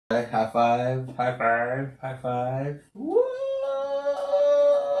High five, high five, high five. Woo!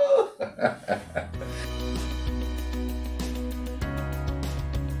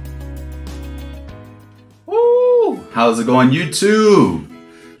 Woo! How's it going, YouTube?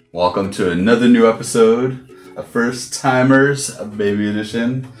 Welcome to another new episode of First Timers, a baby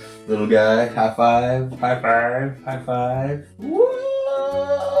edition. Little guy, high five, high five, high five. Woo!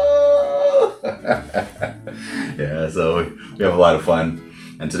 Yeah, so we have a lot of fun.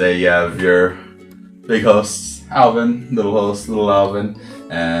 And today you have your big host, Alvin, little Alvin,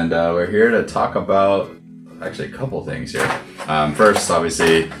 and we're here to talk about actually a couple things here. First,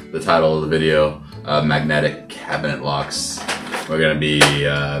 obviously, the title of the video, magnetic cabinet locks. We're going to be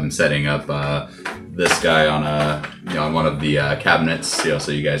setting up this guy on on one of the cabinets,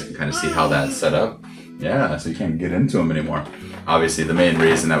 so you guys can kind of see how that's set up. Yeah, so you can't get into them anymore. Obviously, the main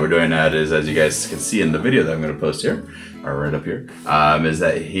reason that we're doing that is, as you guys can see in the video that I'm going to post here, or right up here, is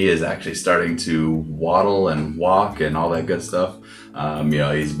that he is actually starting to waddle and walk and all that good stuff.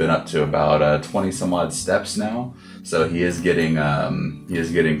 He's been up to about 20 some odd steps now, so he is getting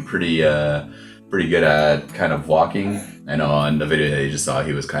pretty good at kind of walking. I know on the video that you just saw,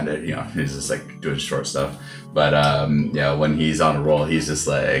 he was kind of, he's just like doing short stuff. But when he's on a roll, he's just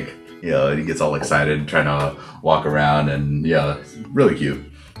like, he gets all excited trying to walk around, and it's really cute.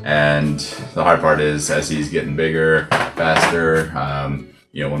 And the hard part is, as he's getting bigger, faster,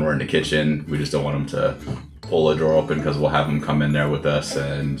 when we're in the kitchen, we just don't want him to pull the door open, because we'll have him come in there with us.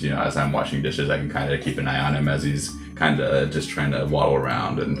 And as I'm washing dishes, I can kind of keep an eye on him as he's kind of just trying to waddle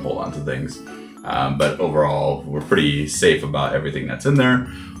around and hold on to things. But overall, we're pretty safe about everything that's in there.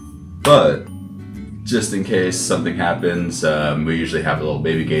 But just in case something happens, we usually have a little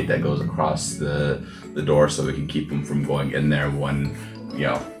baby gate that goes across the door, so we can keep them from going in there when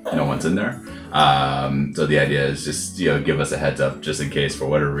no one's in there. So the idea is just give us a heads up, just in case for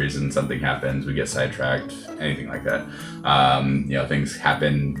whatever reason something happens, we get sidetracked, anything like that. Things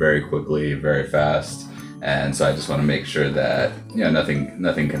happen very quickly, very fast, and so I just want to make sure that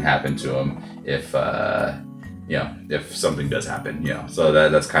nothing can happen to them if something does happen, so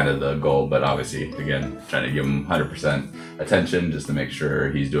that's kind of the goal. But obviously, again, trying to give him 100% attention, just to make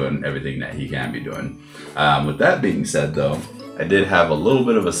sure he's doing everything that he can be doing. With that being said, though, I did have a little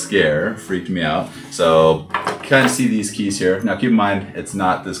bit of a scare, freaked me out. So kind of see these keys here. Now keep in mind, it's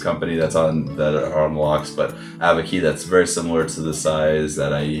not this company that are on the locks, but I have a key that's very similar to the size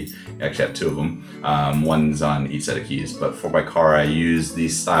that I actually have two of them. One's on each set of keys, but for my car, I use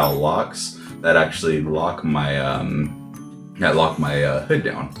these style locks that actually lock my hood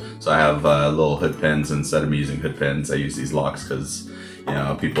down. So I have little hood pins. Instead of me using hood pins, I use these locks because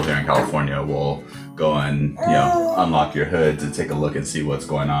people here in California will go and unlock your hood to take a look and see what's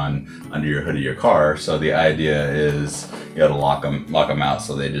going on under your hood of your car. So the idea is to lock them out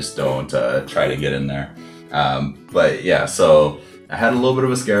so they just don't try to get in there. But yeah, so I had a little bit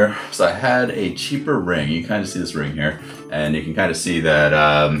of a scare. So I had a cheaper ring. You can kind of see this ring here, and you can kind of see that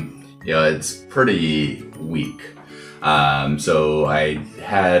it's pretty weak. So I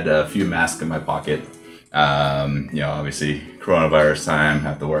had a few masks in my pocket. Obviously coronavirus time,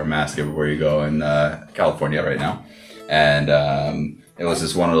 have to wear a mask everywhere you go in California right now. And it was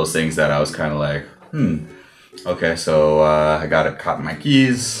just one of those things that I was kind of like, okay, so I got it caught in my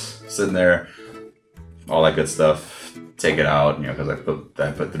keys, sitting there, all that good stuff. Take it out, because I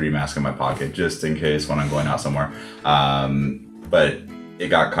put 3 masks in my pocket just in case when I'm going out somewhere. But it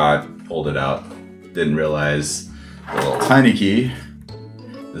got caught, pulled it out, didn't realize the little tiny key,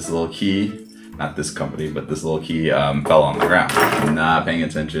 this little key, not this company, but this little key fell on the ground. Not paying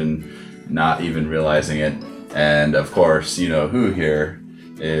attention, not even realizing it. And of course, who here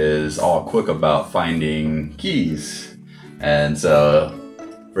is all quick about finding keys. And so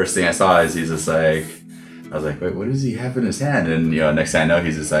first thing I saw is he's just like, I was like, wait, what does he have in his hand? And next thing I know,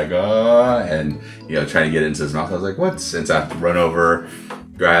 he's just like, oh, and trying to get it into his mouth. I was like, what? And so I have to run over,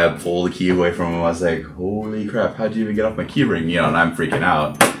 pull the key away from him. I was like, holy crap, how'd you even get off my key ring? And I'm freaking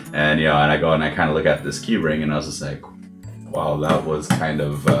out. And and I go and I kind of look at this key ring, and I was just like, wow, that was kind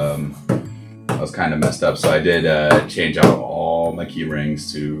of messed up. So I did change out all my key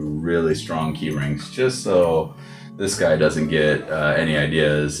rings to really strong key rings, just so this guy doesn't get any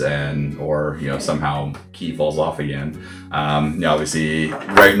ideas or somehow key falls off again. Obviously,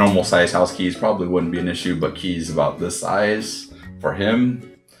 normal size house keys probably wouldn't be an issue, but keys about this size for him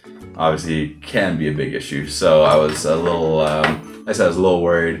obviously can be a big issue. So I was a little I was a little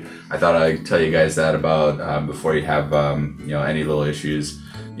worried. I thought I'd tell you guys that about before you have any little issues.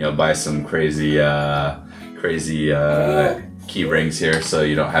 Buy some crazy key rings here so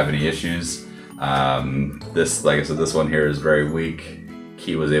you don't have any issues. This, like I said, this one here is very weak.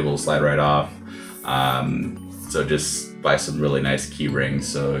 key was able to slide right off. So just buy some really nice key rings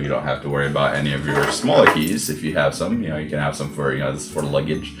so you don't have to worry about any of your smaller keys. If you have some, you know, you can have some for, you know, this is for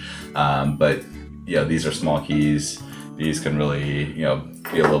luggage. But you know, these are small keys. These can really, you know,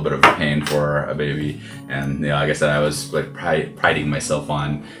 be a little bit of a pain for a baby. And you know, like I said, I was like priding myself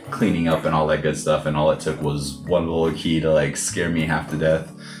on cleaning up and all that good stuff, and all it took was one little key to like scare me half to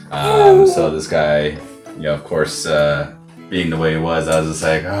death. So this guy, you know, of course, being the way he was, I was just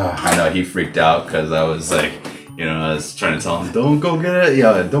like, oh, I know he freaked out because I was like, you know, I was trying to tell him, don't go get it, you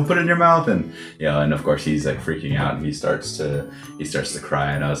know, don't put it in your mouth, and you know, and of course he's like freaking out and he starts to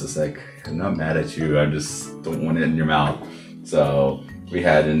cry, and I was just like, I'm not mad at you, I just don't want it in your mouth. So we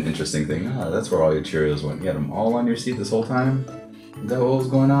had an interesting thing. Oh, that's where all your Cheerios went. You had them all on your seat this whole time? Is that what was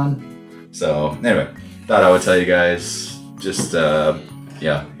going on? So anyway, thought I would tell you guys, just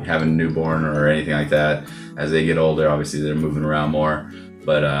yeah, having a newborn or anything like that, as they get older, obviously they're moving around more,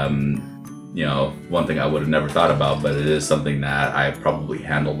 but you know, one thing I would have never thought about, but it is something that I probably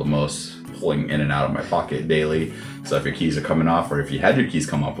handle the most, pulling in and out of my pocket daily. So if your keys are coming off, or if you had your keys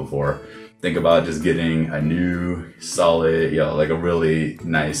come off before, think about just getting a new solid, you know, like a really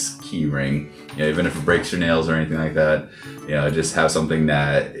nice key ring. You know, even if it breaks your nails or anything like that, you know, just have something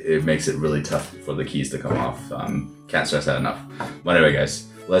that it makes it really tough for the keys to come off. Can't stress that enough. But anyway, guys,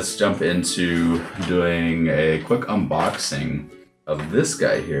 let's jump into doing a quick unboxing of this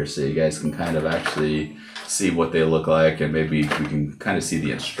guy here, so you guys can kind of actually see what they look like, and maybe we can kind of see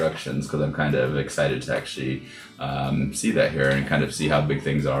the instructions, because I'm kind of excited to actually see that here and kind of see how big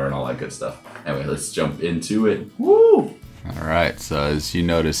things are and all that good stuff. Anyway, let's jump into it. Woo! Alright, so as you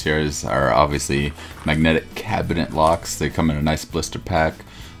notice, here is our obviously magnetic cabinet locks. They come in a nice blister pack.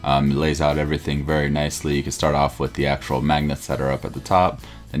 It lays out everything very nicely. You can start off with the actual magnets that are up at the top,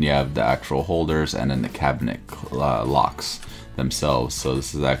 then you have the actual holders, and then the cabinet locks themselves. So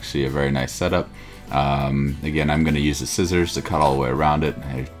this is actually a very nice setup. Again, I'm going to use the scissors to cut all the way around it.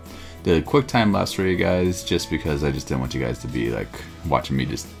 I did a quick time lapse for you guys just because I just didn't want you guys to be like watching me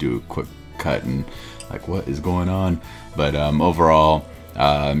just do a quick cut and like, what is going on? But overall,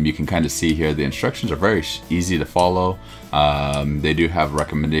 you can kind of see here the instructions are very easy to follow. They do have a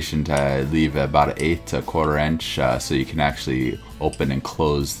recommendation to leave about 1/8 to 1/4 inch, so you can actually open and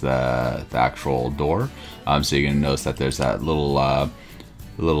close the actual door. So you're gonna notice that there's that little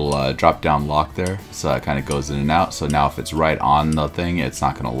drop down lock there, so it kind of goes in and out. So now if it's right on the thing, it's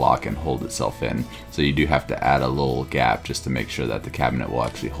not gonna lock and hold itself in. So you do have to add a little gap just to make sure that the cabinet will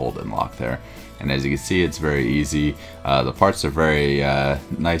actually hold and lock there. And as you can see, it's very easy. The parts are very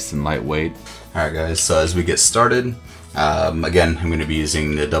nice and lightweight. Alright guys, so as we get started, again, I'm going to be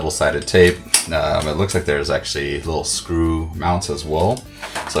using the double-sided tape. It looks like there's actually little screw mounts as well,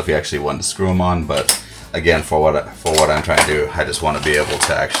 so if you actually want to screw them on, but again, for what I'm trying to do, I just want to be able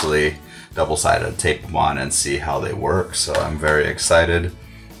to actually double-sided tape them on and see how they work. So I'm very excited.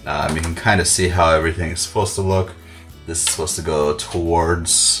 You can kind of see how everything is supposed to look. This is supposed to go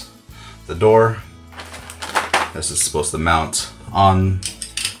towards the door. This is supposed to mount on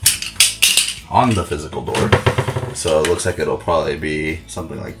the physical door. So it looks like it'll probably be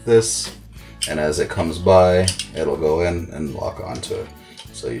something like this, and as it comes by, it'll go in and lock onto it.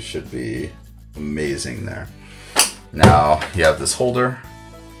 So you should be amazing there. Now you have this holder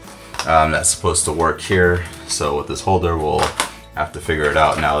that's supposed to work here. So with this holder, we'll have to figure it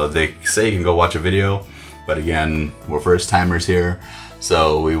out. Now they say you can go watch a video, but again, we're first timers here,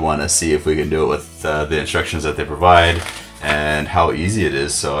 so we want to see if we can do it with the instructions that they provide and how easy it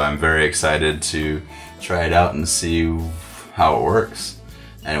is. So I'm very excited to try it out and see how it works.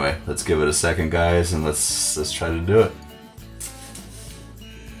 Anyway, let's give it a second, guys, and let's try to do it.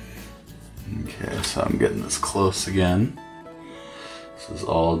 Okay, so I'm getting this close again. This is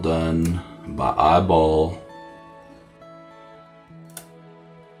all done by eyeball.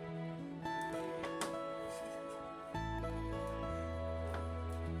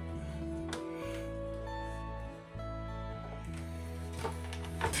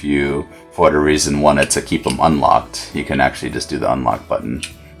 If you, for whatever reason, wanted to keep them unlocked, you can actually just do the unlock button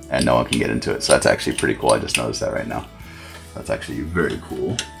and no one can get into it. So that's actually pretty cool. I just noticed that right now. That's actually very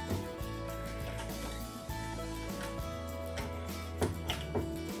cool.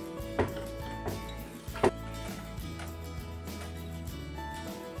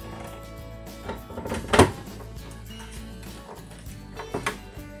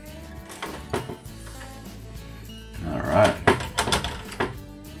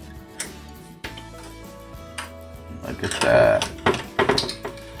 Look at that.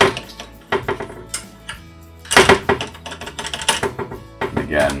 And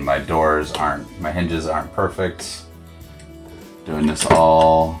again, my hinges aren't perfect. Doing doing this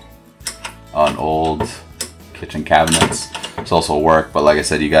all on old kitchen cabinets. It's also work, but like I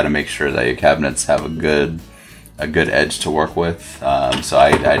said, you got to make sure that your cabinets have a good edge to work with. So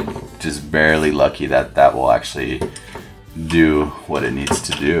I just barely lucky that that will actually do what it needs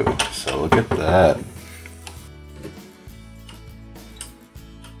to do. So look at that.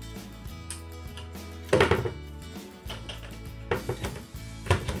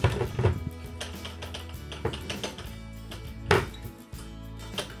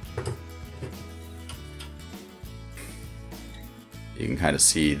 You can kind of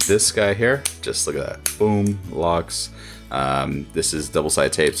see this guy here. Just look at that. Boom, locks. This is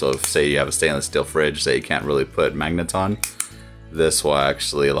double-sided tape, so if, say you have a stainless steel fridge that you can't really put magnets on, this will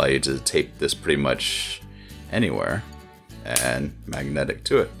actually allow you to tape this pretty much anywhere and magnetic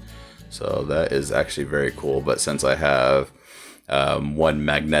to it. So that is actually very cool. But since I have one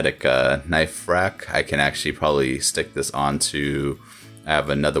magnetic knife rack, I can actually probably stick this onto, I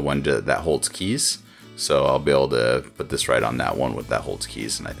have another one that holds keys. So I'll be able to put this right on that one with that holds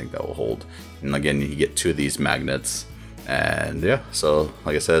keys, and I think that will hold. And again, you get 2 of these magnets. And yeah, so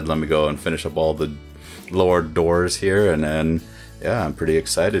like I said, let me go and finish up all the lower doors here, and then yeah, I'm pretty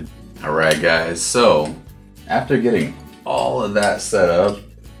excited. Alright guys, so after getting all of that set up,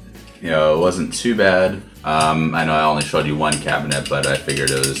 you know, it wasn't too bad. I know I only showed you one cabinet, but I figured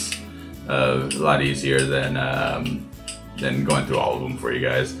it was a lot easier than going through all of them for you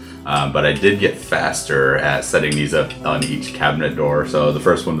guys. But I did get faster at setting these up on each cabinet door. So the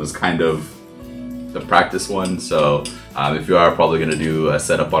first one was kind of the practice one. So if you are probably going to do a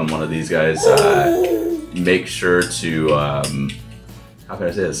setup on one of these guys, make sure to, how can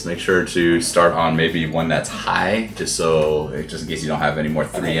I say this? Make sure to start on maybe one that's high, just in case you don't have any more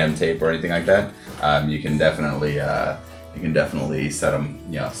 3M tape or anything like that. You can definitely set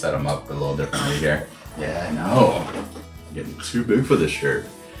them up a little differently here. Yeah, I know. I'm getting too big for this shirt.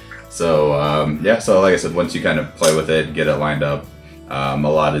 So yeah, so like I said, once you kind of play with it, get it lined up, a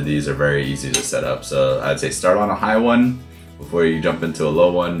lot of these are very easy to set up. So I'd say start on a high one before you jump into a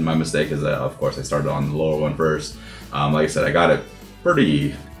low one. My mistake is that, of course, I started on the lower one first. Like I said, I got it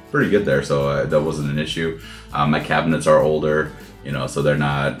pretty good there, so that wasn't an issue. My cabinets are older, you know, so they're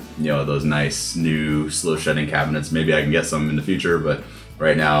not, you know, those nice new slow shedding cabinets. Maybe I can get some in the future, but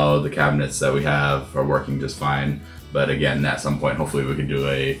right now the cabinets that we have are working just fine. But again, at some point, hopefully we can do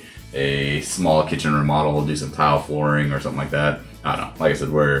a small kitchen remodel, do some tile flooring or something like that. I don't know. Like I said,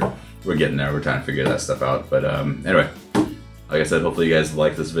 we're getting there. We're trying to figure that stuff out. But anyway, like I said, hopefully you guys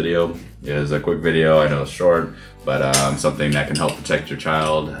like this video. It is a quick video. I know it's short, but something that can help protect your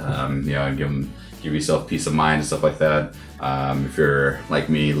child. You know, and give yourself peace of mind and stuff like that. If you're like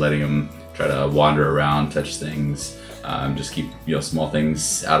me, letting them try to wander around, touch things, just keep, you know, small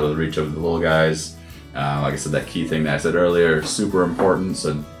things out of the reach of the little guys. Like I said, that key thing that I said earlier is super important,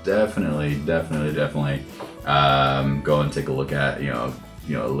 so definitely go and take a look at,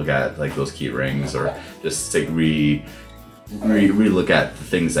 look at like those key rings, or just take re-look at the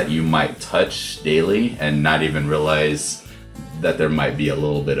things that you might touch daily and not even realize that there might be a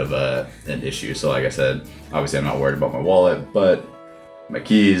little bit of an issue. So like I said, obviously I'm not worried about my wallet, but my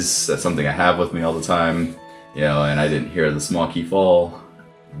keys, that's something I have with me all the time, you know, and I didn't hear the small key fall.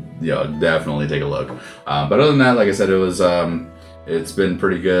 You know, definitely take a look. But other than that, like I said, it's been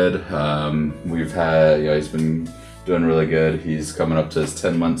pretty good. We've had, you know, he's been doing really good. He's coming up to his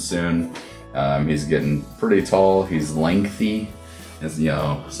 10 months soon. He's getting pretty tall. He's lengthy, you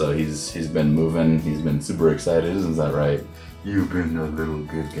know, so he's been moving. He's been super excited. Isn't that right? You've been a little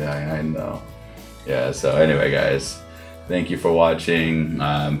good guy, I know. Yeah, so anyway, guys, thank you for watching.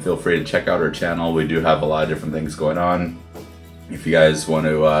 Feel free to check out our channel. We do have a lot of different things going on. If you guys want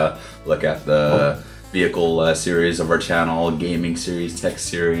to look at the vehicle series of our channel, gaming series, tech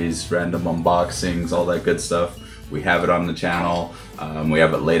series, random unboxings, all that good stuff, we have it on the channel. We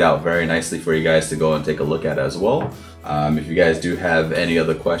have it laid out very nicely for you guys to go and take a look at as well. If you guys do have any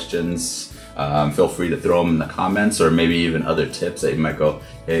other questions, feel free to throw them in the comments, or maybe even other tips that you might go,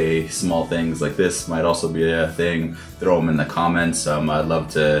 hey, small things like this might also be a thing. Throw them in the comments. I'd love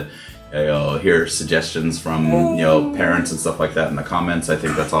to hear suggestions from, you know, parents and stuff like that in the comments. I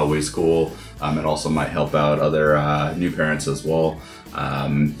think that's always cool. It also might help out other new parents as well.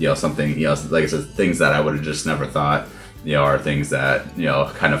 You know, something, you know, like I said, things that I would have just never thought, you know, are things that, you know,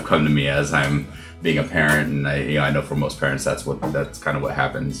 kind of come to me as I'm being a parent, and I know for most parents that's kind of what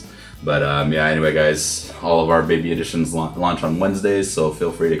happens. But yeah, anyway, guys, all of our baby editions launch on Wednesdays, so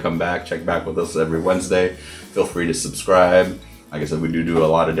feel free to come back, check back with us every Wednesday. Feel free to subscribe. like I said, we do a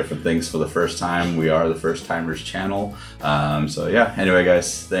lot of different things for the first time. We are the First Timers channel. So yeah, anyway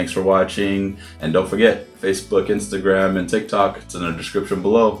guys, thanks for watching. And don't forget, Facebook, Instagram, and TikTok. It's in the description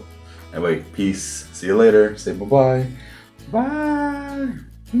below. Anyway, peace. See you later. Say bye-bye. Bye.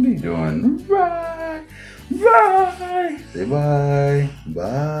 What are you doing? Bye. Bye. Say bye.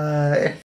 Bye.